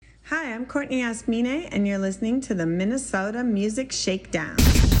Hi, I'm Courtney Asmine, and you're listening to the Minnesota Music Shakedown.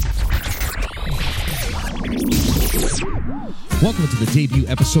 Welcome to the debut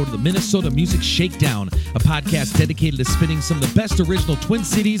episode of the Minnesota Music Shakedown, a podcast dedicated to spinning some of the best original Twin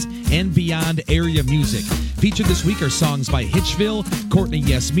Cities and beyond area music. Featured this week are songs by Hitchville, Courtney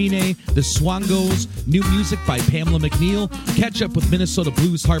Yasmine, The Swangos, new music by Pamela McNeil, catch up with Minnesota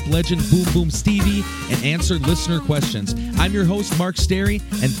blues harp legend Boom Boom Stevie, and answer listener questions. I'm your host, Mark Sterry,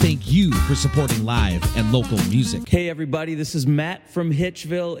 and thank you for supporting live and local music. Hey everybody, this is Matt from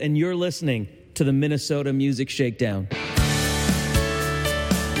Hitchville, and you're listening to the Minnesota Music Shakedown.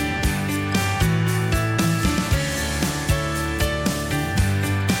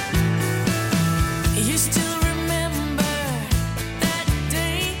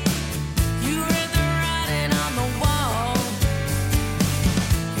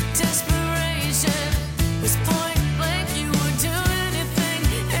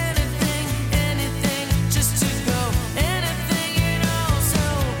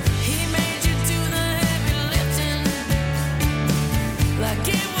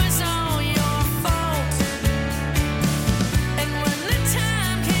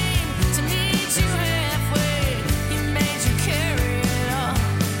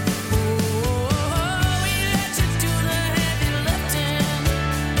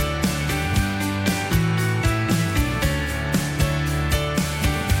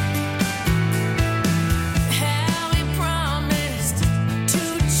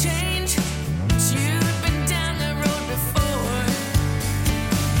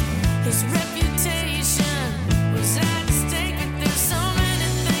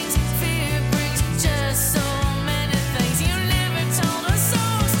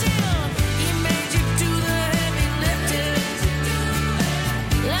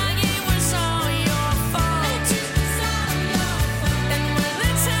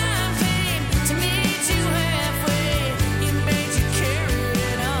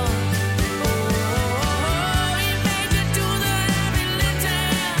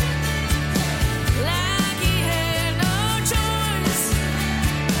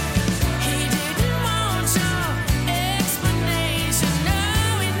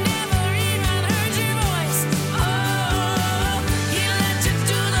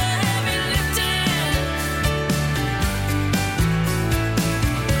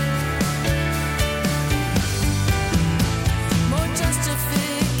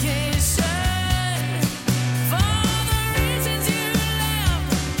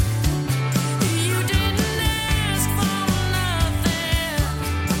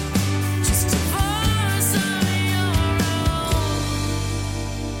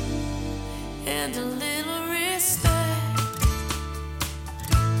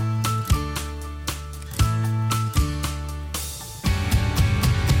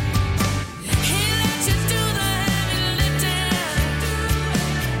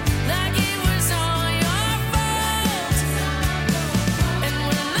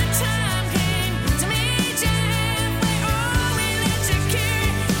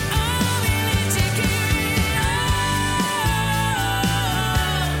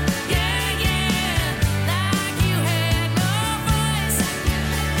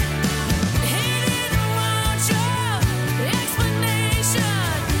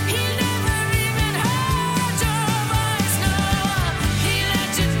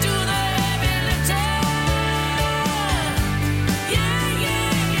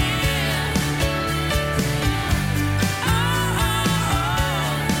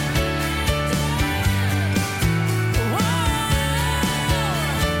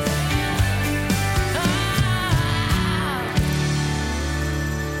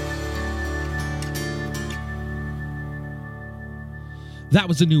 That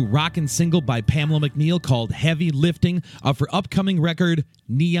was a new rockin' single by Pamela McNeil called Heavy Lifting of her upcoming record,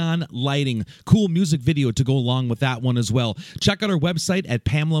 Neon Lighting. Cool music video to go along with that one as well. Check out her website at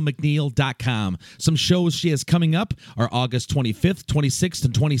PamelaMcNeil.com. Some shows she has coming up are August 25th, 26th,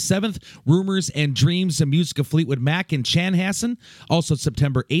 and 27th, Rumors and Dreams and Music of Fleetwood Mac in Chanhassen. Also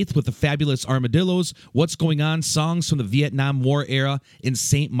September 8th with the Fabulous Armadillos, What's Going On, songs from the Vietnam War era in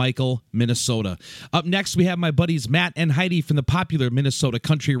St. Michael, Minnesota. Up next, we have my buddies Matt and Heidi from the popular Minnesota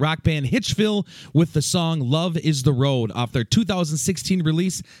country rock band Hitchville with the song Love is the Road off their 2016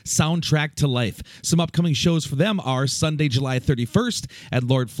 release Soundtrack to Life. Some upcoming shows for them are Sunday, July 31st at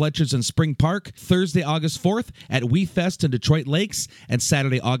Lord Fletcher's in Spring Park, Thursday, August 4th at We Fest in Detroit Lakes, and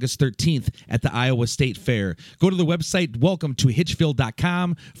Saturday, August 13th at the Iowa State Fair. Go to the website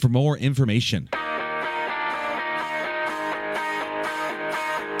welcometohitchville.com for more information.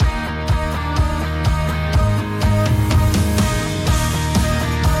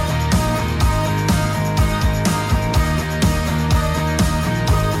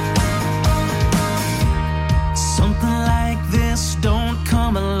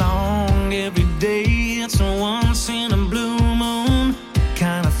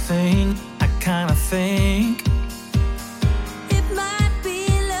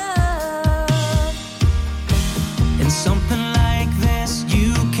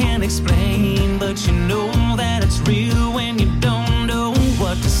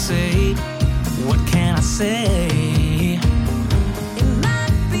 say it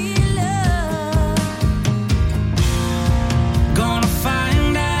might be love. Gonna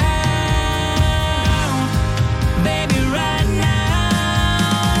find out, baby, right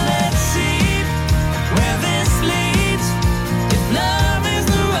now. Let's see where this leads. If love is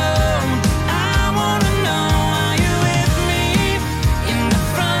the road, I wanna know, are you with me in the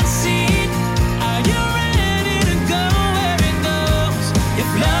front seat? Are you ready to go where it goes? If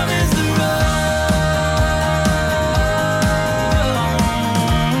love is the road.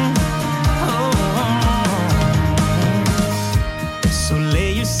 So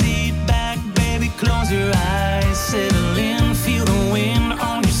lay your seat back, baby, close your eyes, settle in, feel the wind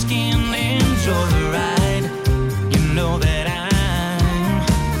on your skin, enjoy the ride. You know that I'm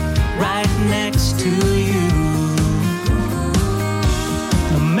right next to you.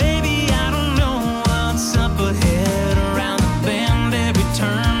 Maybe I don't know what's up ahead, around the bend, every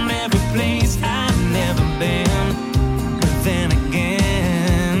turn, every place I've never been. But then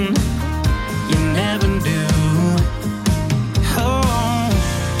again, you never do. Oh,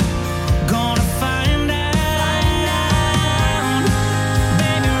 gonna find out,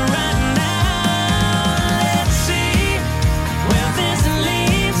 baby, right now. Let's see where this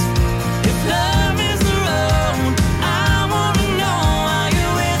leads. If love is the road, I wanna know, are you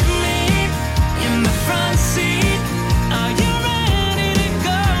with me in the front seat? Are you ready to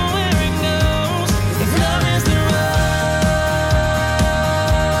go where it goes? If love is the road.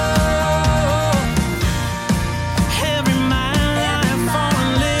 Every mile I fall a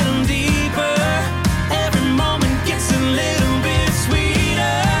little deeper. Every moment gets a little bit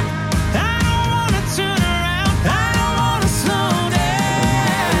sweeter. I don't wanna turn around. I don't wanna slow down.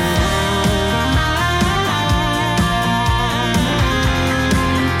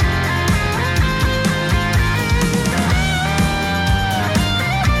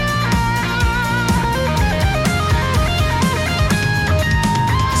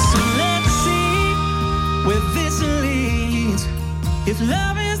 So let's see where this leads. If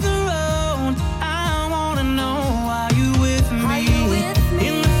love is the road, I wanna know, are you with me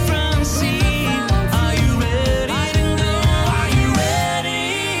in the front seat? Are you ready to go? Are you ready?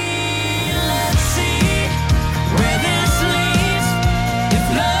 Let's see where this leads. If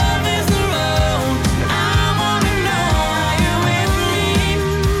love is the road, I wanna know, are you with me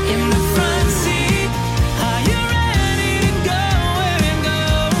in the front seat? Are you ready to go where it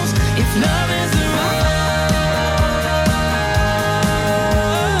goes? If love is the road.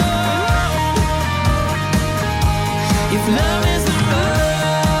 If love is the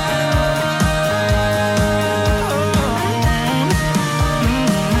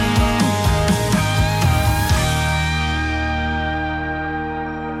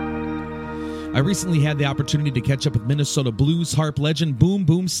I recently had the opportunity to catch up with Minnesota blues harp legend Boom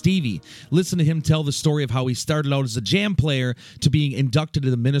Boom Stevie. Listen to him tell the story of how he started out as a jam player to being inducted to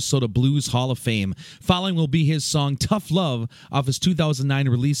the Minnesota Blues Hall of Fame. Following will be his song Tough Love off his 2009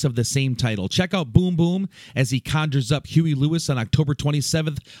 release of the same title. Check out Boom Boom as he conjures up Huey Lewis on October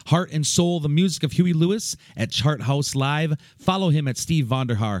 27th. Heart and Soul, the music of Huey Lewis at Chart House Live. Follow him at Steve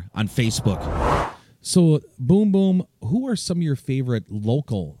Vonderhaar on Facebook. So, Boom Boom, who are some of your favorite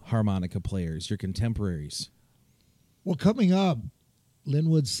local harmonica players, your contemporaries? Well, coming up,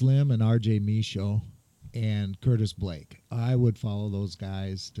 Linwood Slim and R.J. Michaud and Curtis Blake. I would follow those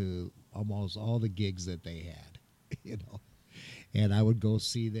guys to almost all the gigs that they had, and I would go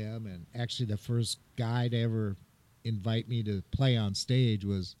see them. And actually, the first guy to ever invite me to play on stage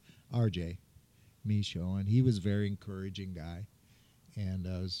was R.J. Michaud, and he was a very encouraging guy, and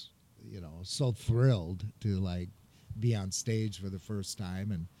I was so thrilled to be on stage for the first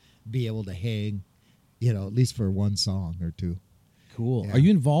time and be able to hang, at least for one song or two. Cool. Yeah. Are you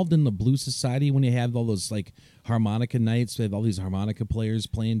involved in the Blues Society when you have all those harmonica nights? We have all these harmonica players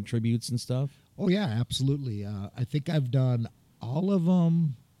playing tributes and stuff. Oh yeah, absolutely. I think I've done all of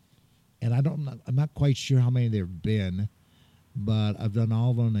them, and I'm not quite sure how many there've been, but I've done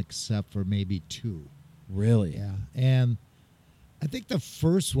all of them except for maybe two. Really? Yeah, and I think the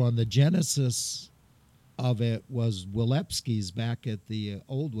first one, the genesis of it, was Wilepski's back at the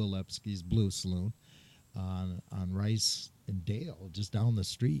old Wilepski's Blues Saloon on Rice and Dale, just down the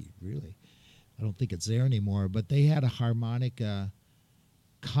street, really. I don't think it's there anymore, but they had a harmonica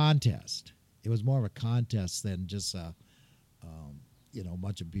contest. It was more of a contest than just a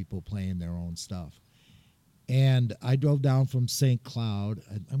bunch of people playing their own stuff. And I drove down from St. Cloud.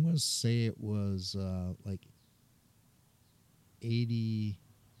 I'm going to say it was 80,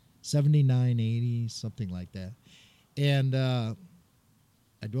 79, 80, something like that. And I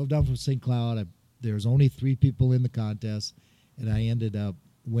drove down from St. Cloud. There was only 3 people in the contest, and I ended up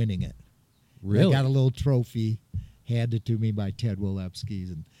winning it. Really? I got a little trophy handed to me by Ted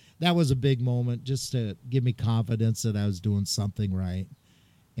Wilepski, and that was a big moment just to give me confidence that I was doing something right.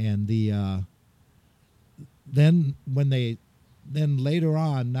 And then later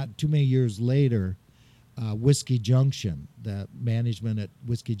on, not too many years later, Whiskey Junction, the management at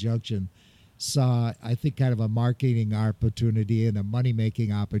Whiskey Junction, saw, I think, kind of a marketing opportunity and a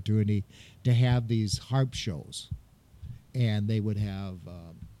money-making opportunity to have these harp shows. And they would have,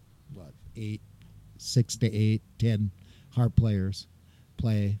 6 to 8, 10 harp players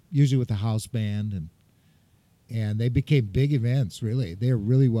play, usually with a house band. And they became big events, really. They were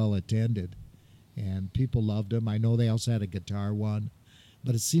really well attended, and people loved them. I know they also had a guitar one,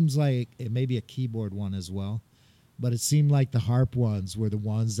 but it seems like it may be a keyboard one as well. But it seemed like the harp ones were the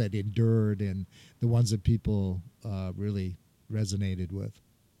ones that endured and the ones that people really resonated with.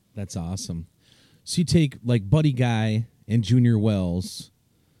 That's awesome. So you take like Buddy Guy and Junior Wells,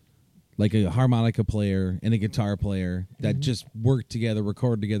 like a harmonica player and a guitar player that just worked together,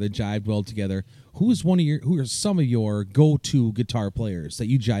 recorded together, jived well together. Who are some of your go-to guitar players that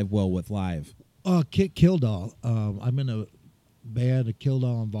you jive well with live? Kit Kildall. I'm in a band, a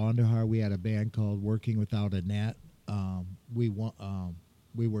Kildall and Vonderhaar. We had a band called Working Without a Net. We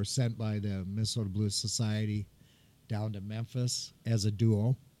were sent by the Minnesota Blues Society down to Memphis as a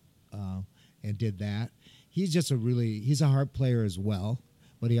duo, and did that. He's a harp player as well,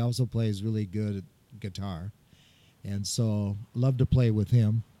 but he also plays really good guitar, and so love to play with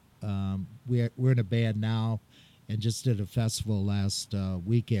him. We're in a band now, and just did a festival last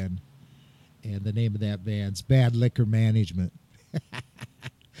weekend, and the name of that band's Bad Liquor Management.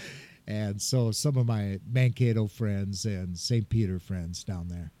 And so some of my Mankato friends and St. Peter friends down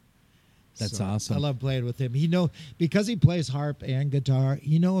there. That's awesome. I love playing with him. Because he plays harp and guitar,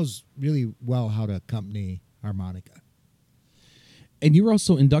 he knows really well how to accompany harmonica. And you were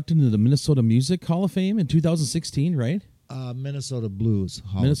also inducted into the Minnesota Music Hall of Fame in 2016, right? Minnesota Blues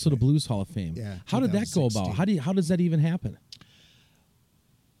Hall Minnesota of Fame. Blues Hall of Fame. Yeah. How did that go about? How does that even happen?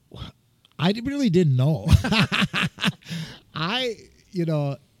 I really didn't know. I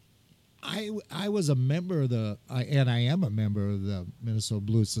was a member of I am a member of the Minnesota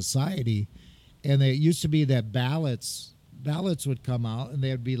Blues Society, and it used to be that ballots would come out, and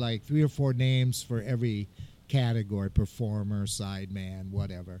there'd be like 3 or 4 names for every category: performer, sideman,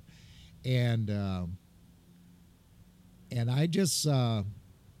 whatever. And I just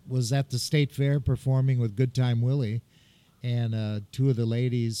was at the State Fair performing with Good Time Willie, and 2 of the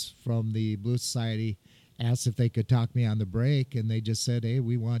ladies from the Blues Society asked if they could talk me on the break, and they just said, "Hey,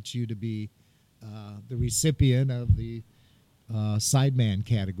 we want you to be the recipient of the sideman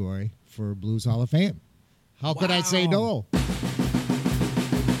category for Blues Hall of Fame." How could I say no?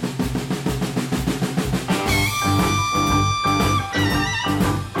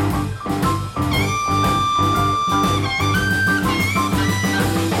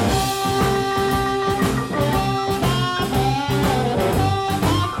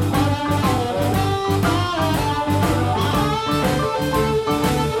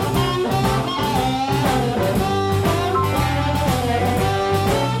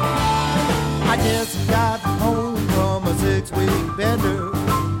 I just got home from a 6-week bender.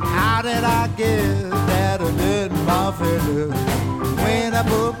 How did I get that I didn't my fender? When I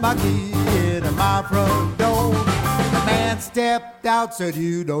put my key in my front door, the man stepped out, said,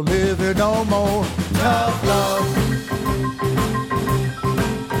 "You don't live here no more." Tough love,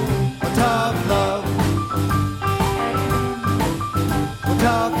 tough love,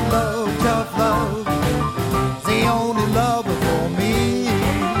 tough love, tough love. It's the only love for me.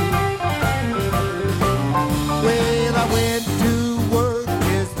 Well, I went to work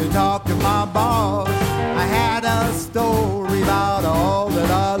just to talk to my boss. I had a story about all that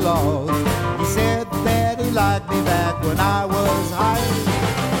I lost. He said that he liked me back when I was hired.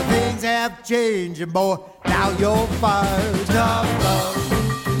 But things have changed, and boy, now you're fired. Tough love,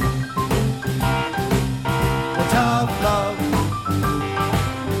 tough love,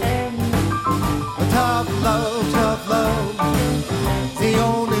 tough love, tough love. It's the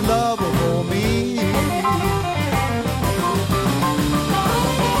only love for me.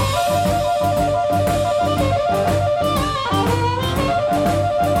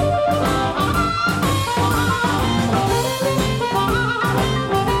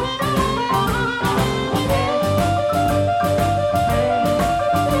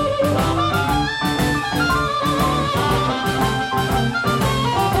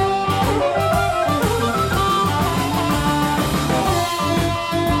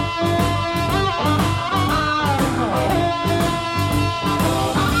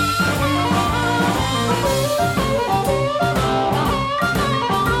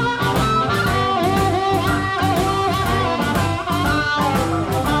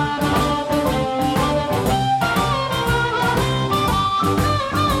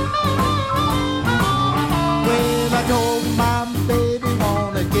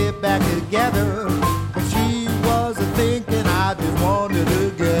 back together. But she was a thinking I just wanted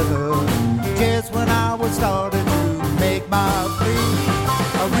to get her. Just when I was starting to make my plea,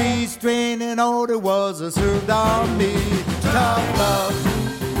 a restraining order was served on me. Tough love,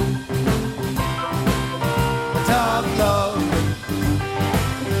 tough love,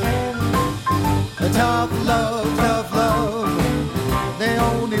 tough love, tough love, the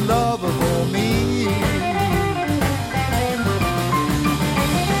only lover for me.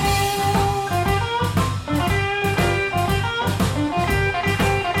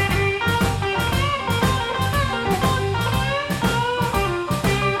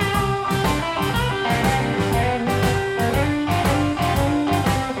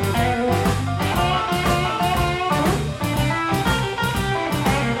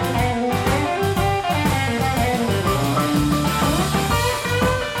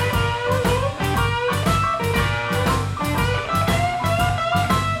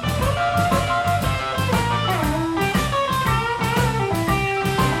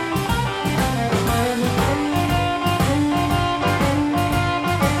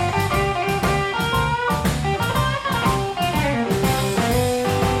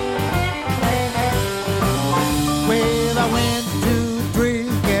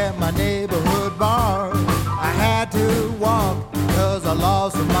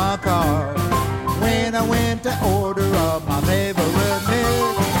 Car. When I went to order up my favorite mix,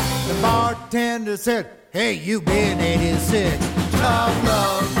 the bartender said, "Hey, you been 86." Tough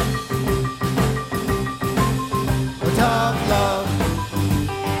love, tough love,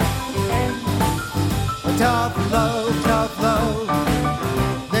 tough love, tough love,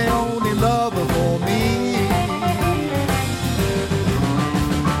 the only lover for me.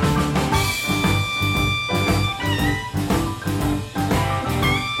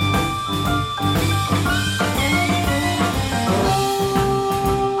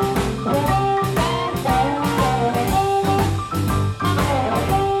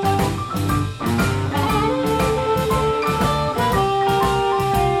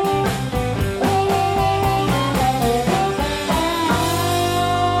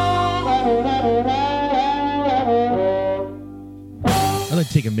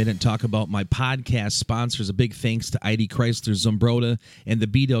 Take a minute and talk about my podcast sponsors. A big thanks to ID Chrysler Zumbrota and the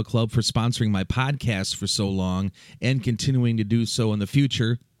B-Dale Club for sponsoring my podcast for so long and continuing to do so in the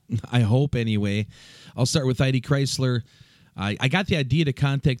future. I hope, anyway. I'll start with ID Chrysler. I got the idea to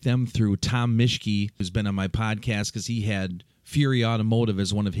contact them through Tom Mischke, who's been on my podcast, because he had Fury Automotive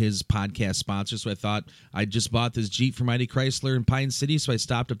as one of his podcast sponsors. So I thought, I just bought this Jeep from ID Chrysler in Pine City, so I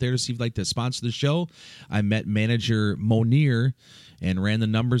stopped up there to see if they'd like to sponsor the show. I met manager Monier and ran the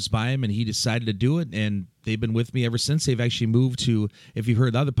numbers by him, and he decided to do it, and they've been with me ever since. They've actually moved to, if you've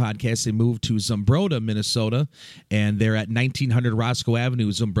heard the other podcasts, they moved to Zumbrota, Minnesota, and they're at 1900 Roscoe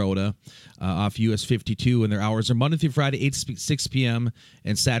Avenue, Zumbrota, off US 52, and their hours are Monday through Friday, 8 to 6 p.m.,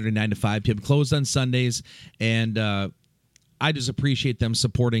 and Saturday, 9 to 5 p.m., closed on Sundays, and I just appreciate them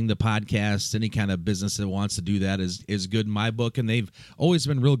supporting the podcast. Any kind of business that wants to do that is good in my book, and they've always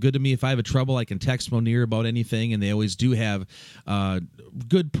been real good to me. If I have a trouble, I can text Monier about anything, and they always do have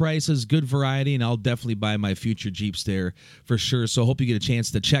good prices, good variety, and I'll definitely buy my future Jeeps there for sure. So I hope you get a chance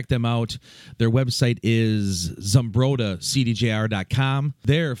to check them out. Their website is ZumBrotaCDJR.com.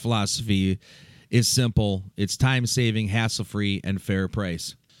 Their philosophy is simple. It's time-saving, hassle-free, and fair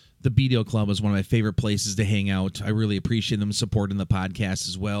price. The B-Dale Club is one of my favorite places to hang out. I really appreciate them supporting the podcast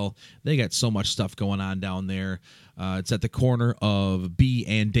as well. They got so much stuff going on down there. It's at the corner of B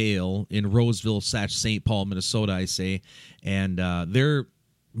and Dale in Roseville/St. Paul, Minnesota, I say. And their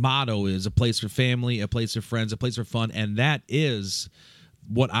motto is a place for family, a place for friends, a place for fun. And that is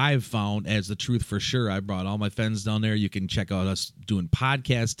what I've found as the truth for sure. I brought all my friends down there. You can check out us doing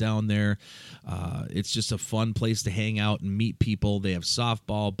podcasts down there. It's just a fun place to hang out and meet people. They have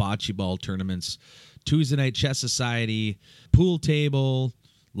softball, bocce ball tournaments, Tuesday night chess society, pool table,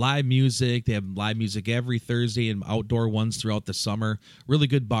 live music. They have live music every Thursday and outdoor ones throughout the summer. Really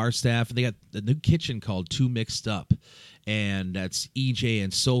good bar staff. And they got a new kitchen called Two Mixed Up. And that's EJ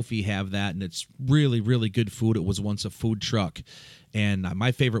and Sophie have that, and it's really, really good food. It was once a food truck. And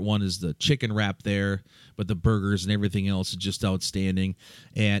my favorite one is the chicken wrap there, but the burgers and everything else is just outstanding.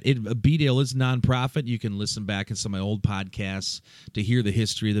 And B-Dale is a nonprofit. You can listen back in some of my old podcasts to hear the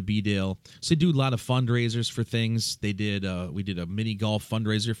history of the B-Dale. So they do a lot of fundraisers for things. We did a mini golf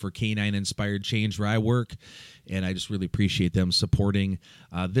fundraiser for Canine Inspired Change where I work, and I just really appreciate them supporting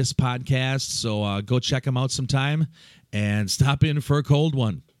this podcast. So go check them out sometime and stop in for a cold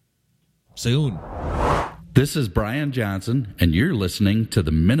one soon. This is Brian Johnson, and you're listening to the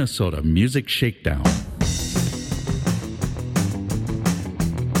Minnesota Music Shakedown.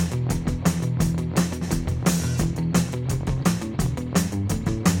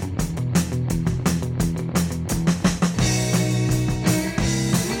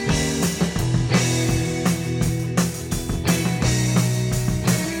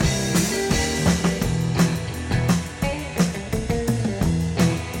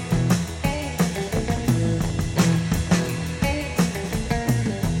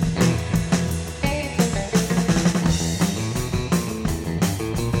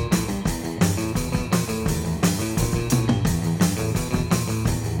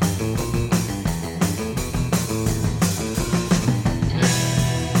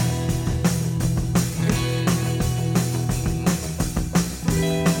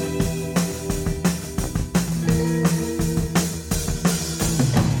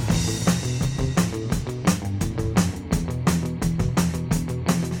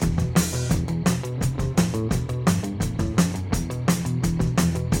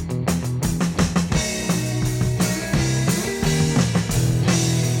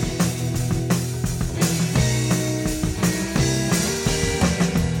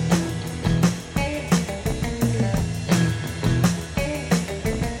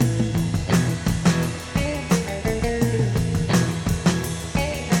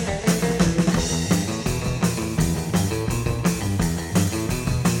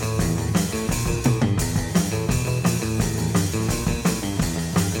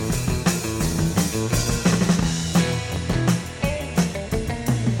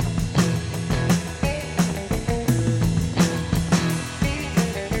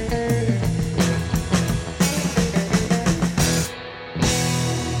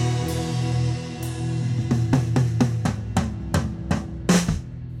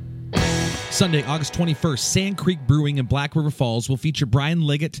 Sunday, August 21st, Sand Creek Brewing in Black River Falls will feature Brian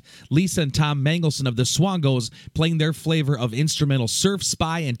Liggett, Lisa and Tom Mangelson of the Swangos playing their flavor of instrumental surf,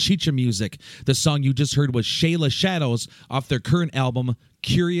 spy, and chicha music. The song you just heard was Shayla Shadows off their current album,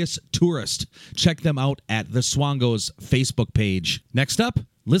 Curious Tourist. Check them out at the Swangos Facebook page. Next up,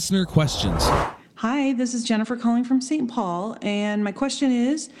 listener questions. Hi, this is Jennifer calling from St. Paul, and my question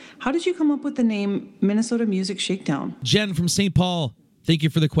is, how did you come up with the name Minnesota Music Shakedown? Jen from St. Paul, thank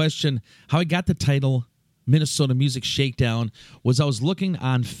you for the question. How I got the title Minnesota Music Shakedown was I was looking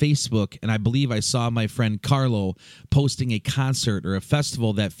on Facebook, and I believe I saw my friend Carlo posting a concert or a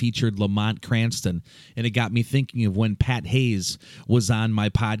festival that featured Lamont Cranston, and it got me thinking of when Pat Hayes was on my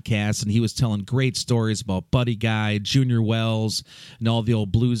podcast, and he was telling great stories about Buddy Guy, Junior Wells, and all the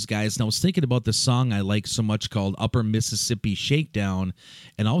old blues guys, and I was thinking about the song I like so much called Upper Mississippi Shakedown,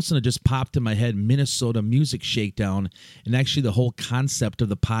 and all of a sudden it just popped in my head, Minnesota Music Shakedown, and actually the whole concept of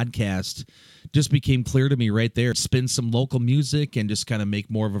the podcast just became clear to me right there. Spin some local music and just kind of make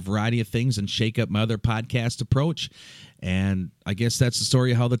more of a variety of things and shake up my other podcast approach. And I guess that's the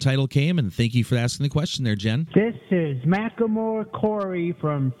story of how the title came. And thank you for asking the question there, Jen. This is Macklemore Corey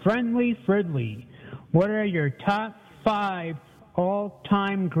from Friendly Fridley. What are your top 5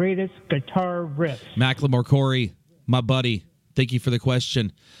 all-time greatest guitar riffs? Macklemore Corey, my buddy, thank you for the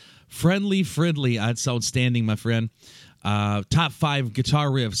question. Friendly Fridley, that's outstanding, my friend. Top 5 guitar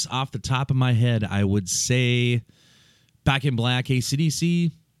riffs off the top of my head, I would say Back in Black, AC/DC,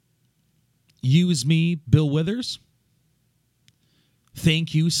 Use Me, Bill Withers,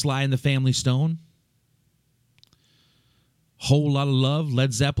 Thank You, Sly and the Family Stone, Whole Lot of Love,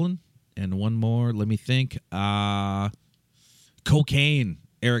 Led Zeppelin, and one more, let me think, Cocaine,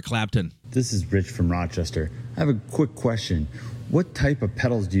 Eric Clapton. This is Rich from Rochester. I have a quick question. What type of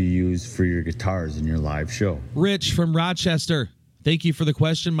pedals do you use for your guitars in your live show? Rich from Rochester. Thank you for the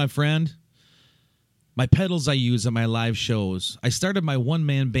question, my friend. My pedals I use at my live shows. I started my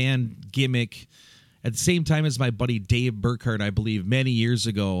one-man band gimmick at the same time as my buddy Dave Burkhardt, I believe, many years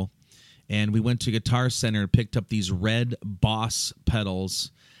ago. And we went to Guitar Center and picked up these red Boss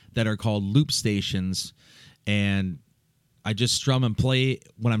pedals that are called loop stations. And I just strum and play.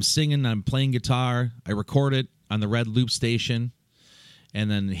 When I'm singing, I'm playing guitar. I record it on the red loop station. And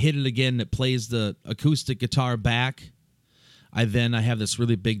then hit it again, it plays the acoustic guitar back. I have this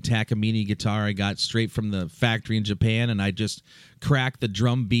really big Takamine guitar I got straight from the factory in Japan, and I just crack the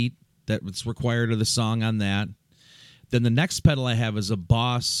drum beat that's required of the song on that. Then the next pedal I have is a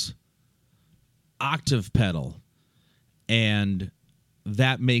Boss octave pedal, and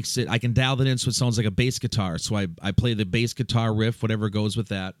that makes it, I can dial that in so it sounds like a bass guitar. So I play the bass guitar riff, whatever goes with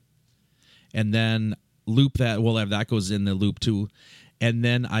that, and then loop that, that goes in the loop too. And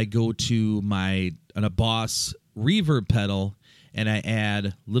then I go to a Boss reverb pedal, and I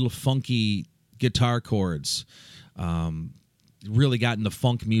add little funky guitar chords. Really got into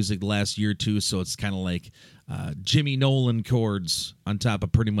funk music the last year or two, so it's kind of like Jimmy Nolan chords on top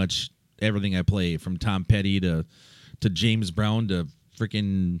of pretty much everything I play, from Tom Petty to James Brown to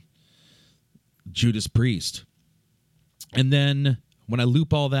freaking Judas Priest. And then when I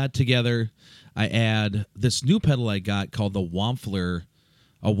loop all that together, I add this new pedal I got called the Wampfler,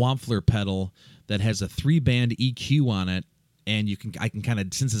 a Wampfler pedal that has a 3-band EQ on it, and I can kind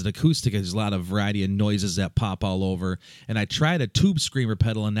of, since it's acoustic, there's a lot of variety of noises that pop all over. And I tried a Tube Screamer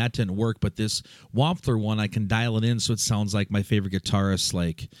pedal, and that didn't work, but this Wampfler one, I can dial it in so it sounds like my favorite guitarists,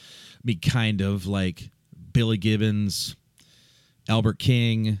 like me, kind of like Billy Gibbons, Albert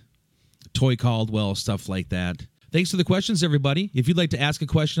King, Toy Caldwell, stuff like that. Thanks for the questions, everybody. If you'd like to ask a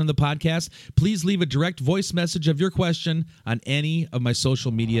question on the podcast, please leave a direct voice message of your question on any of my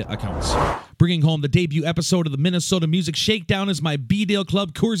social media accounts. Bringing home the debut episode of the Minnesota Music Shakedown is my B-Dale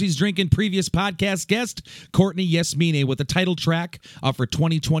Club Coors Drinking previous podcast guest, Courtney Yasmine, with the title track off her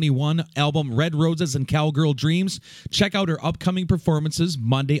 2021 album Red Roses and Cowgirl Dreams. Check out her upcoming performances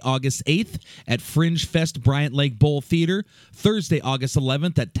Monday, August 8th at Fringe Fest Bryant Lake Bowl Theater, Thursday, August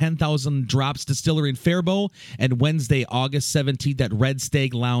 11th at 10,000 Drops Distillery in Faribault, and Wednesday, August 17th at Red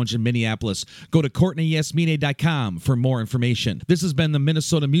Stag Lounge in Minneapolis. Go to CourtneyYasmine.com for more information. This has been the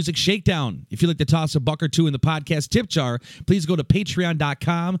Minnesota Music Shakedown. If you'd like to toss a buck or two in the podcast tip jar, please go to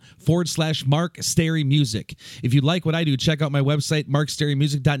patreon.com/Mark Stary Music. If you like what I do, check out my website,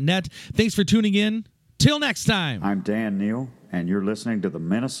 markstarymusic.net. Thanks for tuning in. Till next time. I'm Dan Neal, and you're listening to the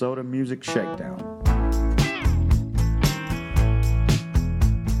Minnesota Music Shakedown.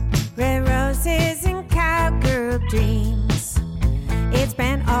 Red roses and cowgirl dreams. It's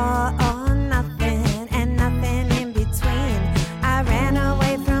been all or nothing and nothing in between. I ran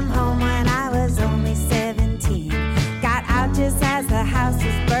away from home when I was only 17. Got out just as the house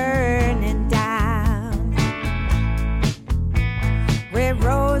was burning down.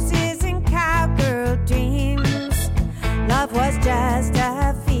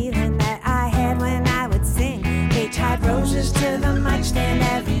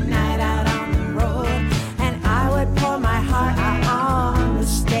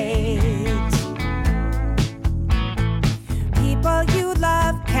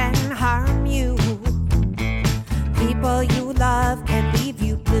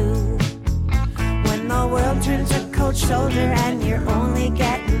 shoulder and you're only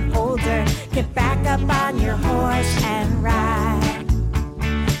getting older. Get back up on your horse and ride.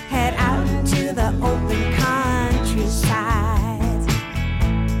 Head out into the open countryside.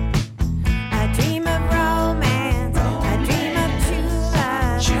 I dream of romance, I dream of true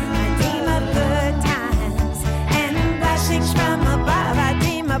love, I dream of good times and blessings from above. I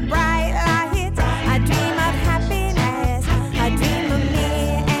dream of bright lights, I dream of happiness, I dream of me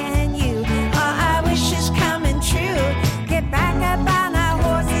and you. All our wishes coming true. Get back up on our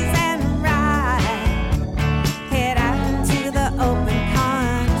horses and ride. Head out into the open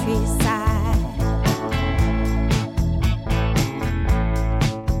countryside.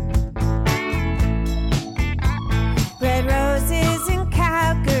 Red roses and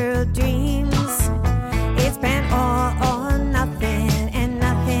cowgirl dreams. It's been all or nothing and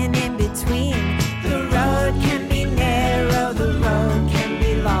nothing in between. The road can be narrow, the road can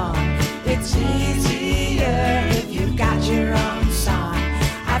be long. It's easier if you've got your own song.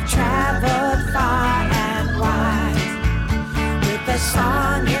 I've traveled far and wide. With a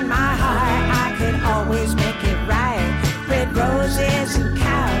song in my heart, I could always make it right. Red roses and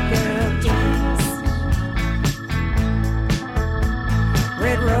cowgirl dreams.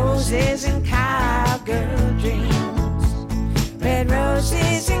 Red roses and